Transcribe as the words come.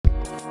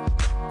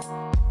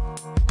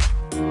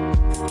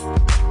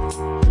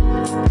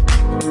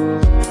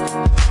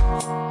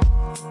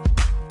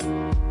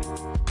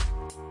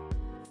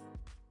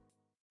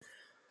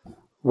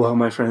Well,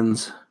 my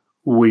friends,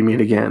 we meet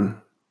again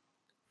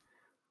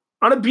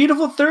on a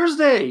beautiful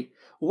Thursday.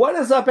 What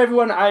is up,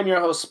 everyone? I'm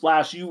your host,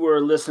 Splash. You were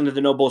listening to the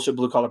No Bullshit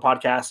Blue Collar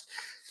Podcast.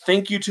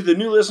 Thank you to the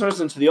new listeners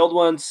and to the old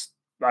ones.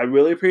 I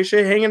really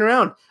appreciate hanging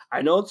around.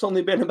 I know it's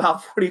only been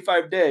about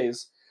 45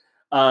 days.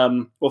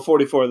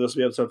 44. This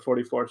will be episode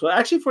 44. So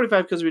actually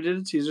 45 because we did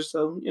a teaser.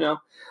 So,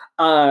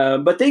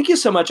 but thank you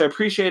so much. I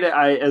appreciate it.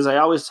 As I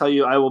always tell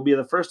you, I will be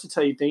the first to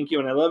tell you thank you.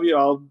 And I love you.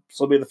 I'll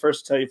also be the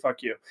first to tell you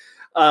fuck you.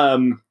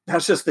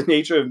 That's just the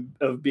nature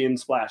of being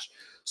Splash.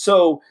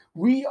 So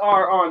we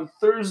are on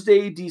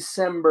Thursday,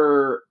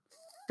 December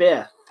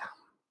 5th.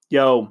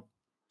 Yo,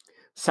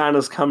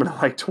 Santa's coming in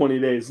like 20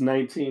 days,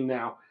 19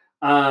 now.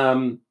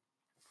 And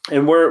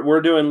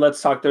we're doing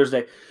Let's Talk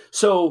Thursday.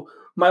 So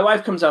my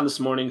wife comes down this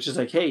morning. She's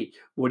like, "Hey,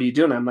 what are you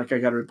doing?" I'm like, "I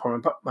got to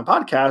report my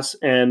podcast,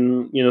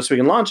 and so we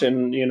can launch it."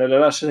 And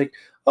she's like,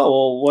 "Oh,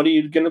 well, what are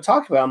you going to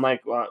talk about?" I'm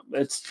like, "Well,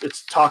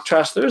 it's Talk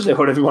Trash Thursday.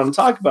 Whatever you want to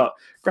talk about.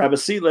 Grab a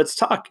seat. Let's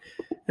talk."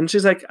 And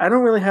she's like, "I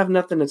don't really have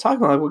nothing to talk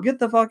about." I'm like, "Well, get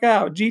the fuck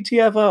out,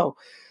 GTFO."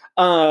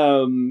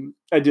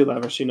 I do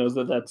love her. She knows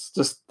that that's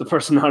just the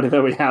personality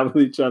that we have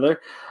with each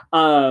other.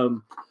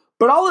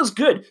 But all is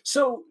good.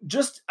 So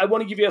I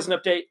want to give you guys an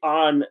update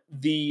on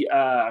the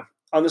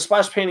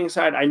splash painting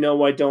side. I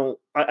know I'm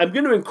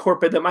going to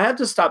incorporate them. I have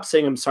to stop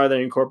saying I'm sorry that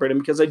I incorporate them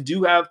because I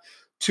do have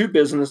three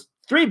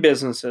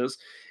businesses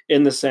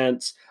in the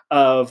sense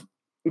of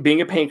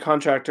being a paint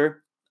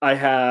contractor. I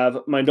have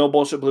my No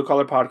Bullshit Blue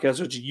Collar Podcast,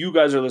 which you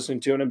guys are listening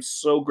to, and I'm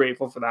so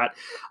grateful for that.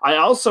 I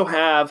also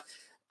have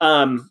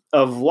a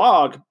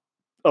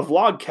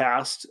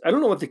vlogcast. I don't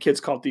know what the kids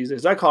call it these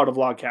days. I call it a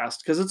vlogcast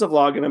because it's a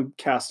vlog and I'm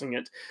casting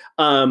it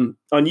on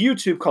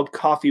YouTube called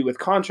Coffee with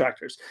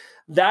Contractors.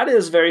 That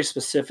is very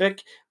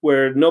specific,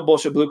 where No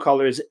Bullshit Blue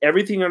Collar is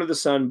everything under the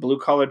sun, blue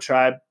collar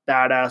tribe,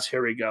 badass,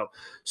 here we go.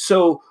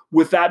 So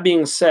with that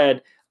being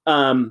said,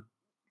 on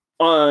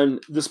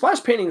the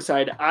splash painting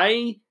side,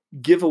 I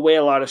give away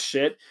a lot of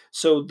shit.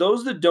 So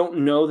those that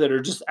don't know that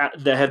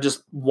have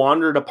just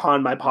wandered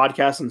upon my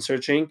podcast and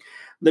searching,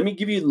 let me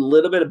give you a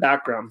little bit of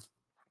background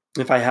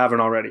if I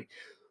haven't already.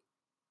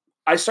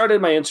 I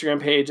started my Instagram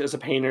page as a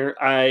painter.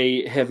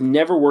 I have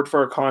never worked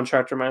for a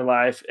contractor in my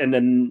life. And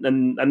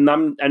I'm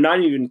not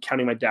even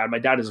counting my dad. My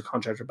dad is a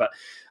contractor, but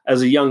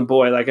as a young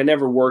boy, I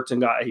never worked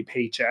and got a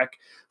paycheck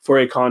for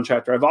a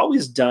contractor. I've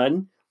always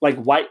done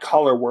white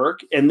collar work.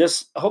 And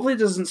this hopefully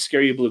doesn't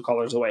scare you blue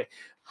collars away.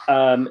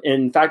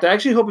 In fact, I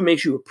actually hope it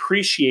makes you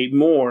appreciate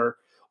more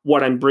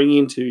what I'm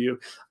bringing to you.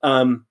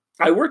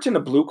 I worked in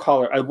a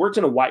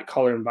white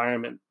collar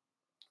environment,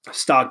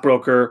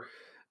 stockbroker,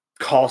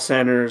 call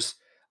centers.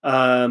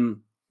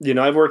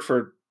 I've worked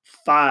for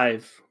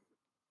 5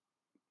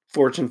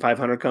 Fortune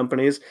 500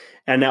 companies,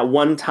 and at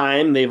one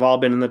time they've all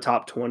been in the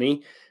top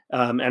 20.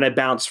 And I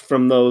bounced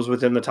from those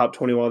within the top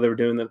 20 while they were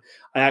doing them.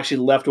 I actually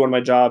left one of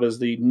my job as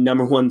the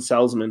number one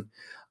salesman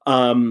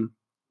for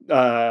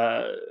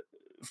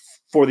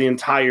the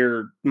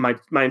entire my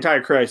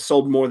entire career. I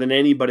sold more than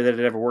anybody that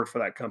had ever worked for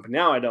that company.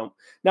 Now I don't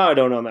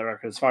own that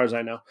record as far as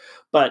I know,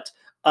 but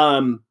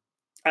I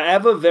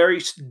have a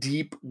very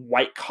deep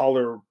white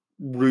collar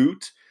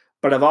root,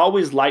 but I've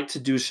always liked to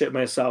do shit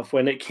myself.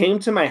 When it came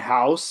to my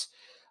house,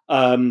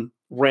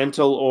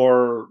 rental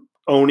or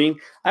owning,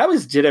 I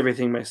always did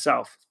everything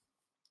myself.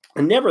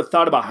 I never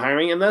thought about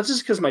hiring, and that's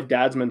just because my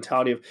dad's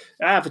mentality of,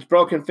 if it's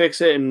broken, fix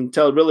it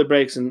until it really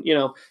breaks, and,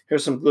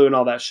 here's some glue and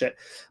all that shit.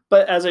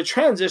 But as I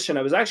transitioned,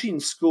 I was actually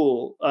in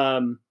school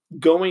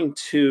going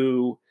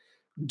to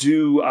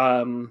do,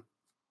 I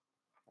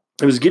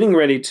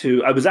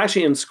was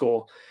actually in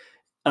school.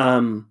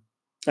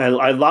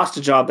 I lost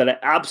a job that I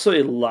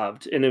absolutely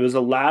loved, and it was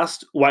the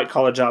last white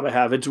collar job I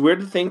have. It's weird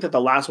to think that the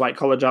last white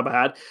collar job I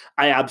had,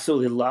 I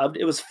absolutely loved.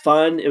 It was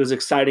fun. It was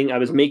exciting. I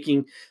was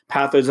making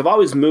pathways. I've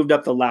always moved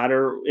up the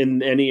ladder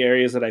in any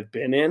areas that I've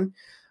been in,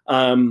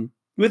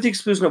 with the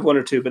exclusion of one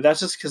or two, but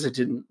that's just because I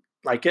didn't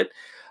like it.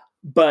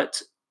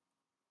 But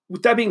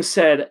with that being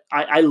said,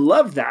 I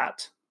love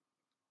that.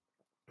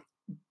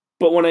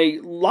 But when I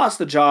lost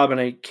the job and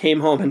I came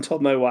home and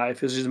told my wife,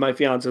 because she's my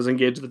fiance, I was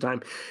engaged at the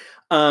time,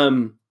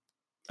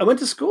 I went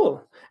to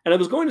school, and I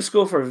was going to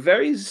school for a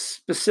very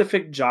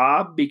specific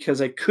job because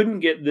I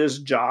couldn't get this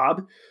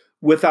job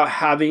without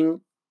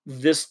having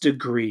this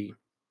degree.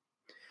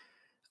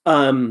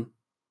 And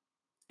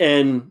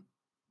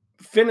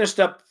finished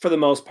up for the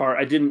most part.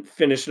 I didn't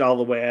finish it all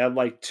the way. I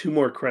had 2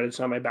 more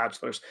credits on my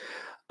bachelor's.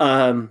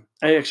 I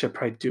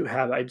probably do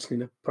have. I just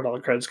need to put all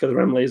the credits because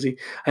I'm lazy.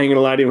 I ain't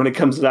gonna lie to you when it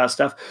comes to that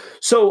stuff.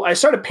 So I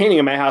started painting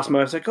in my house. My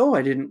wife's like, "Oh,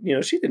 I didn't."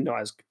 She didn't know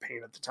I was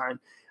painting at the time.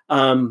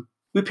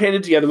 We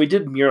painted together. We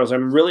did murals.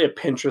 I'm really a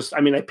Pinterest.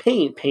 I mean, I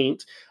paint,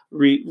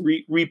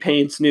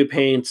 repaints, new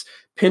paints.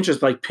 Pinterest,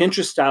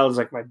 Pinterest style is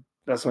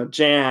that's my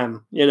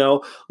jam.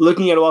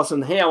 Looking at it all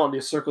saying, "Hey, I want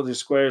these circles, these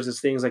squares,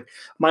 these things."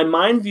 My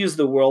mind views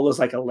the world as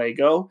like a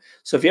Lego.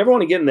 So if you ever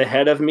want to get in the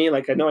head of me,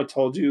 I know I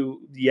told you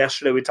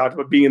yesterday, we talked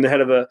about being in the head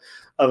of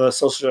a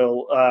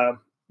social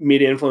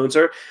media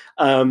influencer.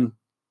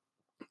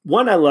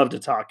 One, I love to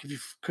talk. If you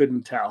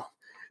couldn't tell.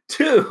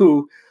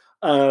 2,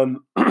 I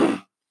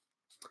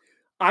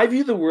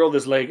view the world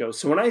as Lego.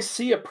 So when I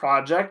see a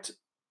project,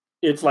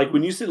 it's like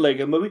when you see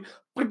Lego movie,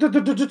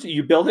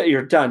 you build it,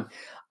 you're done.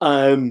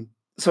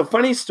 So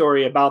funny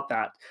story about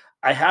that.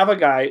 I have a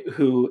guy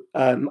who,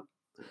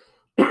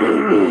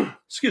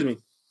 excuse me.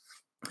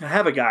 I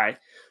have a guy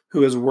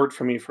who has worked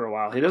for me for a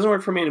while. He doesn't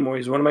work for me anymore.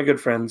 He's one of my good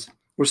friends.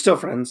 We're still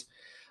friends.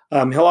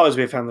 He'll always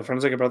be a family friend.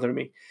 He's like a brother to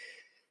me.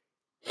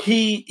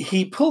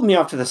 He pulled me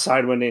off to the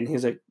side one day and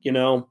he's like,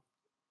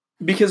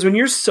 because when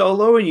you're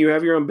solo and you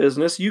have your own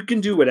business, you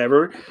can do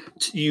whatever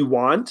you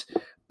want.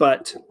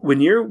 But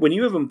when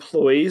you have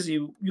employees,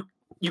 you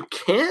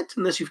can't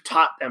unless you've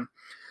taught them.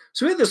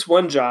 So we had this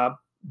one job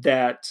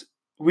that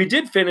we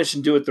did finish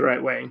and do it the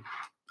right way.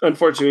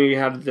 Unfortunately, we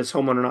had this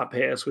homeowner not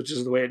pay us, which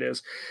is the way it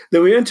is.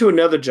 Then we went to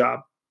another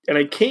job, and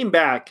I came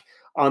back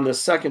on the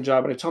second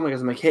job, and I told my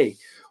guys, I'm like, hey,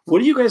 what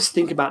do you guys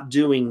think about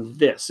doing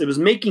this? It was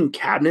making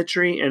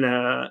cabinetry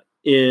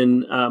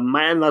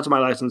that's my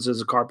license as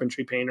a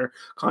carpentry painter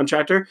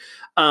contractor.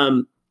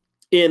 I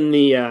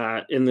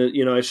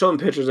showed him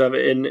pictures of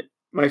it, and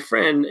my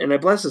friend, and I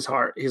bless his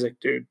heart, he's like,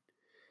 dude,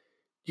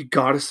 you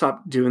got to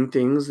stop doing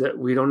things that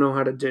we don't know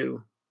how to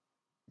do.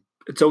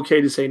 It's okay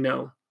to say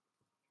no.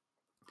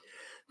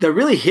 That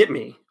really hit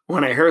me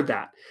when I heard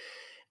that.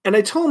 And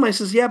I told him, I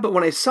says, yeah, but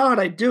when I saw it,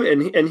 I do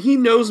it. And he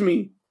knows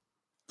me.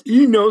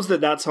 He knows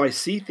that that's how I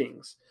see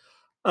things.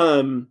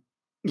 And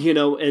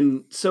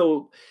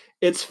so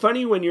it's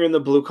funny when you're in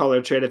the blue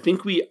collar trade.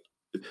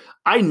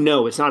 I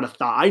know it's not a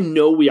thought. I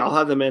know we all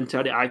have the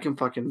mentality, I can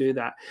fucking do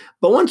that.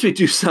 But once we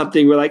do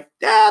something, we're like,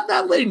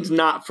 that lane's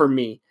not for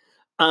me.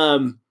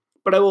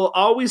 But I will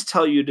always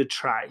tell you to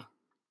try.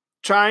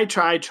 Try.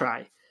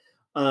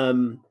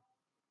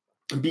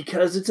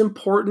 Because it's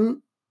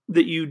important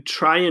that you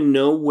try and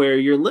know where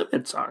your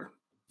limits are.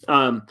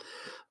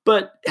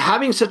 But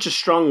having such a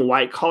strong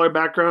white collar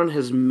background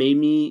has made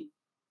me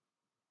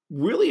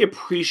really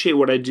appreciate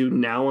what I do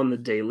now on the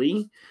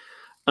daily.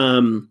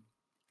 And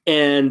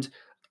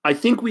I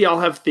think we all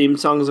have theme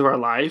songs of our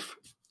life.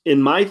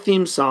 And my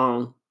theme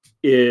song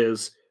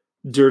is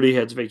Dirty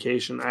Heads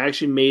Vacation. I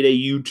actually made a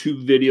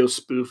YouTube video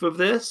spoof of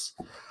this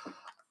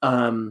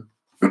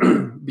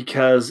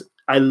because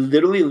I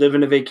literally live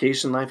in a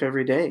vacation life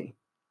every day.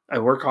 I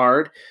work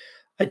hard.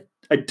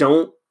 I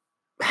don't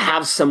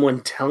have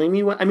someone telling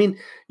me what. I mean,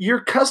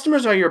 your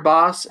customers are your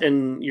boss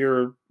and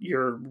your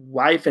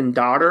wife and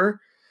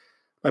daughter.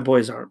 My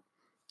boys aren't.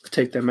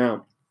 Take them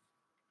out,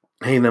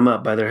 hang them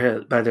up by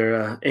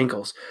their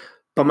ankles.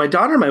 But my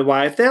daughter and my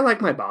wife, they're like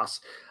my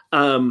boss.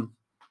 And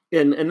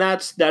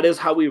that is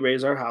how we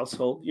raise our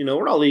household.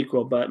 We're all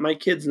equal, but my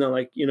kids know,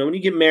 when you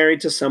get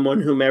married to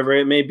someone, whomever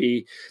it may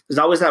be, there's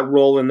always that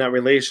role in that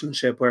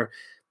relationship where,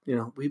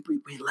 we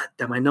let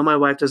them. I know my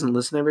wife doesn't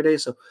listen every day,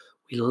 so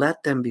we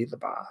let them be the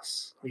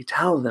boss. We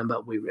tell them,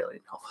 but we really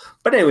know.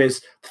 But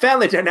anyways,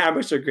 family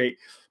dynamics are great.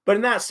 But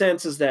in that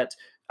sense is that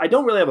I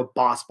don't really have a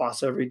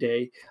boss every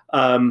day.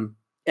 And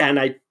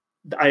I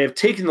have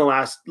taken the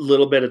last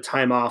little bit of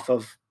time off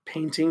of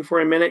painting for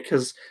a minute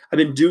because I've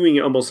been doing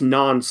it almost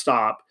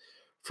nonstop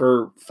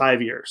for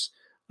 5 years.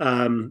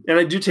 And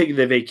I do take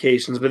the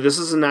vacations, but this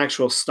is an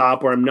actual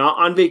stop where I'm not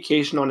on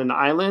vacation on an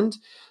island,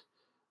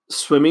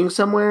 swimming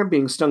somewhere,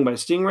 being stung by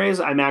stingrays.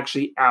 I'm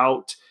actually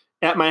out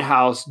at my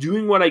house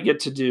doing what I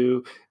get to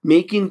do,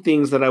 making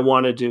things that I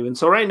want to do. And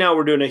so right now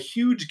we're doing a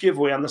huge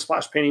giveaway on the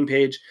Splash Painting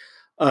page.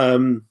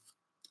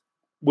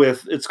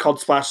 It's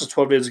called Splash's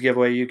 12 Days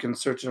Giveaway. You can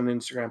search it on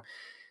Instagram.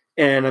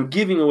 And I'm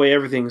giving away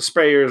everything,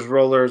 sprayers,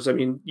 rollers. I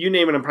mean, you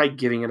name it, I'm probably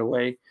giving it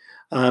away.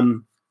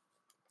 I'm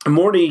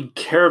already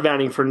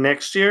caravanning for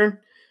next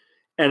year,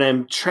 and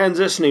I'm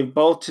transitioning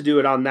both to do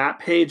it on that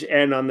page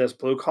and on this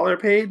blue collar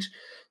page.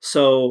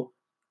 So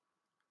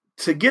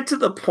to get to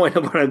the point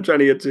of what I'm trying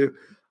to get to,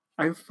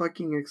 I'm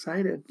fucking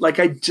excited.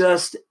 I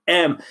just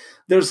am.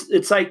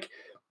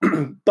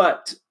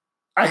 But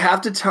I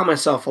have to tell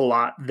myself a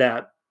lot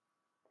that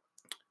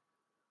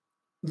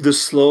the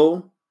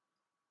slow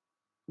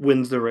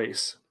wins the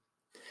race.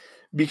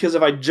 Because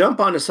if I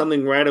jump onto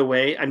something right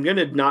away, I'm going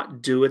to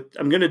not do it.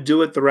 I'm going to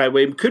do it the right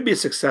way. It could be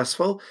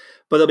successful,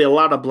 but there'll be a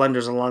lot of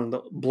blunders along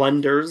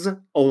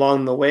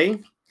the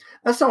way.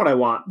 That's not what I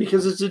want,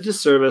 because it's a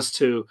disservice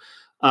to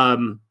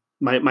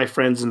my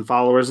friends and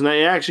followers. And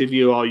I actually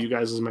view all you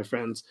guys as my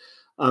friends.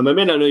 I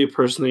may not know you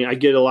personally. I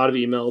get a lot of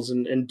emails,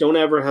 and don't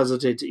ever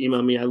hesitate to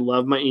email me. I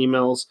love my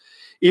emails.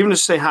 Even to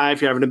say hi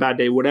if you're having a bad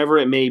day, whatever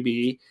it may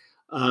be.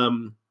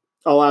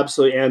 I'll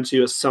absolutely answer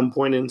you at some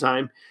point in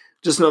time.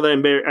 Just know that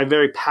I'm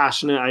very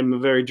passionate. I'm a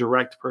very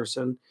direct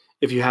person.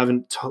 If you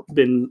haven't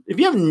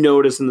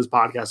noticed in this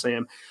podcast, I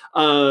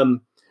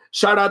am.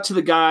 Shout out to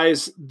the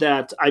guys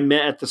that I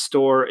met at the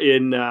store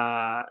in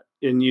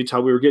Utah.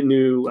 We were getting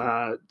new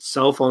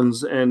cell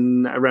phones,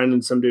 and I ran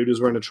into some dude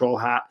who's wearing a troll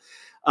hat.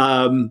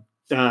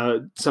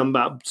 Some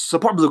about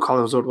support blue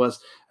collar was what it was.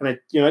 And I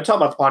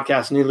talked about the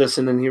podcast, and he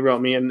listened and he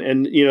wrote me,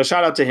 and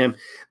shout out to him.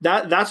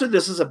 That's what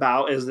this is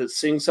about, is that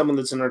seeing someone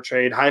that's in our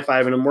trade,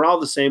 high-fiving them. We're all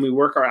the same. We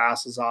work our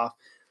asses off.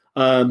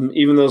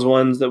 Even those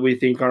ones that we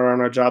think are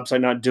on our job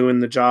site not doing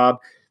the job.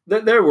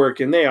 They're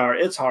working. They are.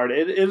 It's hard.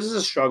 It is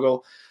a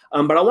struggle.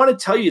 But I want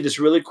to tell you this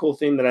really cool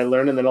thing that I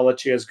learned, and then I'll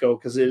let you guys go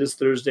because it is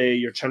Thursday.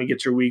 You're trying to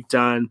get your week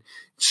done.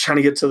 Just trying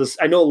to get to this.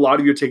 I know a lot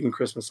of you are taking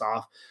Christmas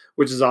off,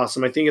 which is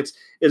awesome. I think it's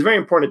very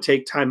important to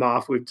take time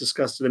off. We've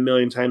discussed it a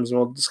million times, and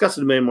we'll discuss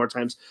it a million more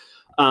times.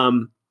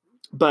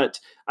 But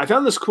I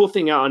found this cool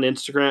thing out on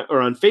Instagram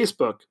or on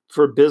Facebook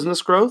for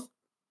business growth.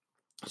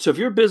 So if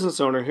you're a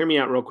business owner, hear me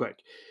out real quick.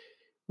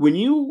 When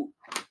you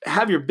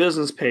have your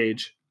business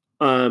page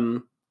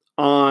on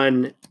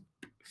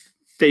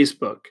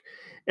Facebook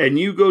and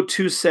you go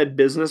to said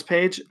business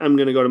page, I'm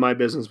going to go to my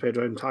business page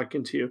while I'm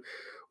talking to you.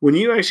 When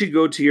you actually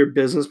go to your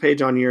business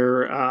page on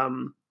your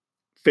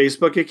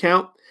Facebook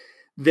account,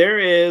 there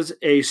is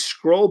a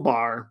scroll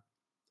bar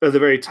at the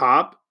very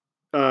top.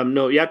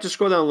 No, you have to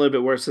scroll down a little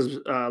bit where it says,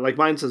 like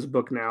mine says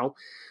book now,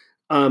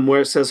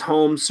 where it says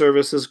home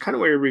services, kind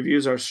of where your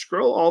reviews are.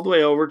 Scroll all the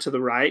way over to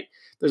the right.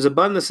 There's a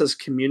button that says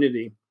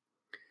community.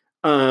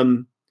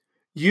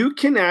 You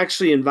can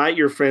actually invite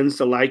your friends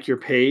to like your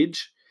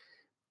page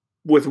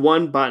with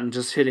one button,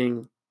 just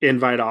hitting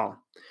invite all.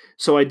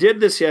 So I did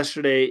this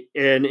yesterday,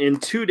 and in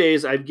 2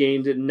 days, I've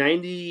gained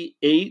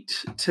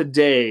 98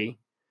 today,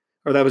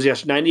 or that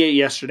was 98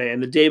 yesterday.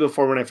 And the day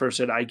before when I first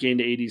did, I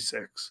gained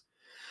 86.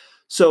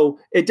 So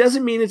it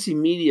doesn't mean it's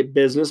immediate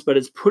business, but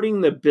it's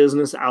putting the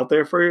business out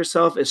there for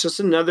yourself. It's just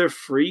another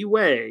free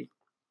way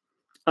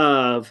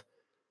of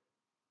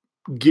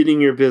getting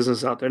your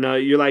business out there. Now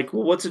you're like,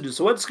 well, what's it do?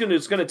 So what's going to do?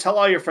 It's going to tell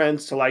all your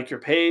friends to like your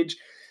page.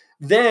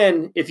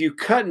 Then if you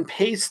cut and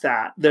paste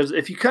that,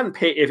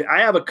 if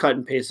I have a cut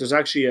and paste, there's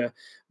actually a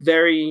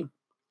very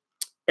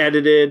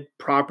edited,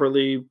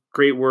 properly,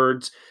 great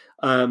words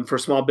for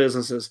small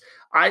businesses.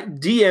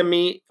 DM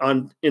me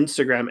on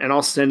Instagram and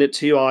I'll send it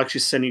to you. I'll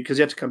actually send you because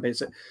you have to cut and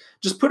paste it.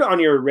 Just put it on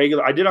your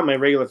regular. I did on my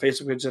regular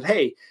Facebook page. Said,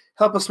 hey,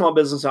 help a small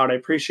business out. I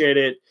appreciate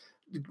it.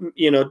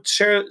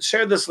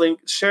 Share this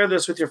link, share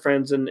this with your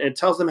friends, and it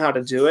tells them how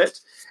to do it,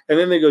 and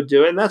then they go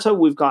do it. And that's how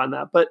we've gotten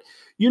that. But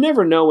you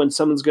never know when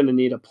someone's going to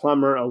need a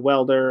plumber, a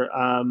welder,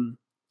 a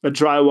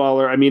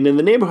drywaller. I mean, in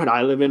the neighborhood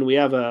I live in, we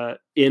have a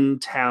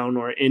in-town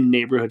or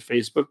in-neighborhood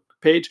Facebook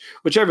page,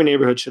 which every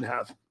neighborhood should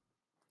have.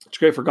 It's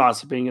great for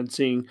gossiping and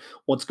seeing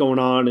what's going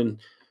on and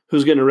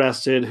who's getting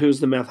arrested, who's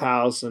the meth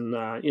house, and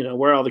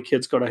where all the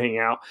kids go to hang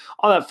out,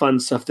 all that fun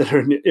stuff that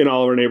are in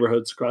all of our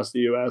neighborhoods across the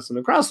U.S. and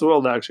across the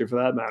world, actually, for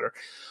that matter.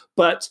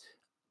 But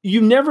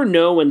you never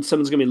know when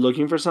someone's going to be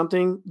looking for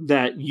something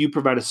that you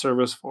provide a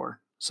service for.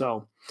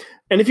 So,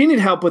 and if you need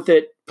help with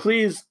it,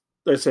 please,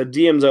 like I said,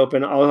 DM's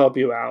open. I'll help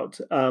you out.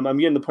 I'm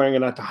getting to the point I'm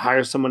going to have to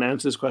hire someone to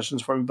answer these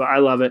questions for me, but I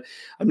love it.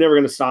 I'm never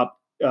going to stop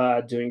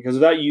doing it because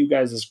without you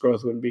guys, this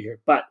growth wouldn't be here.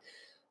 But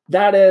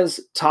that is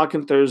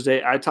Talking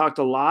Thursday. I talked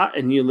a lot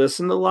and you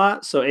listened a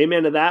lot. So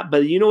amen to that.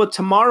 But you know what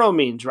tomorrow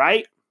means,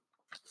 right?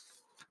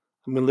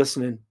 I've been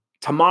listening.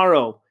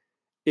 Tomorrow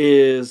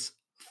is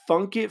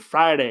Funk It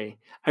Friday.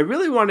 I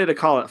really wanted to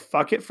call it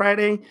Fuck It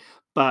Friday,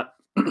 but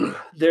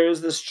there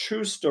is this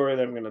true story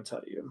that I'm going to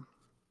tell you.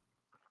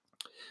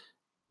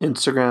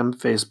 Instagram,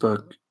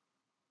 Facebook,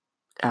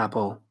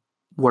 Apple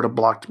would have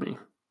blocked me.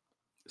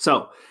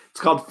 So it's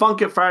called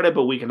Funk It Friday,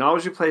 but we can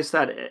always replace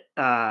that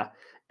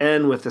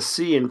N with a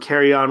C and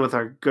carry on with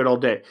our good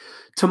old day.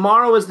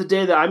 Tomorrow is the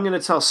day that I'm going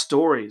to tell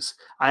stories.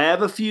 I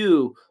have a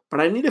few,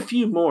 but I need a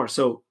few more.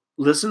 So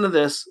listen to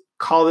this.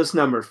 Call this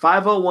number,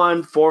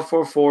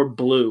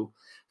 501-444-BLUE,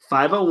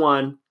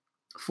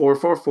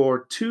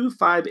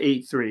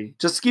 501-444-2583.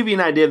 Just to give you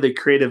an idea of the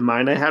creative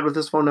mind I had with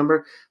this phone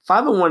number,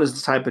 501 is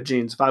the type of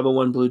jeans,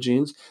 501 blue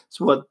jeans. It's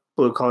what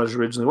blue collars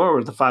originally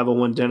were the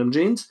 501 denim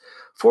jeans.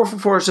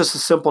 444 is just a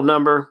simple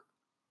number,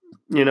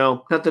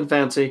 nothing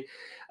fancy.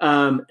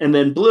 And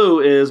then blue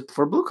is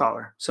for blue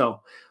collar. So,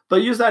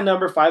 but use that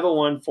number,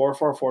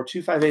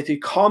 501-444-2583.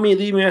 Call me,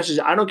 leave me a message.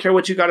 I don't care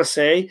what you got to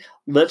say.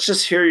 Let's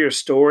just hear your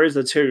stories.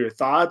 Let's hear your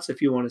thoughts.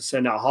 If you want to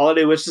send out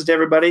holiday wishes to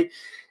everybody,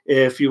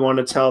 if you want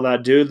to tell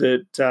that dude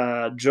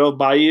that drove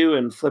by you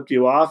and flipped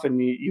you off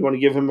and you want to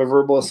give him a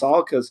verbal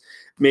assault because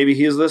maybe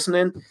he's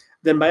listening,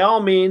 then by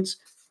all means,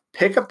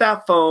 pick up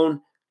that phone,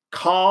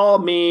 call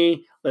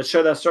me. Let's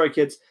share that story,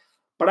 kids.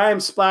 But I am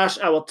Splash.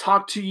 I will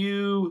talk to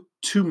you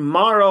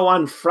tomorrow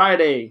on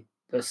Friday,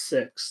 the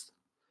 6th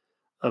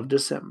of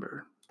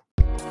December.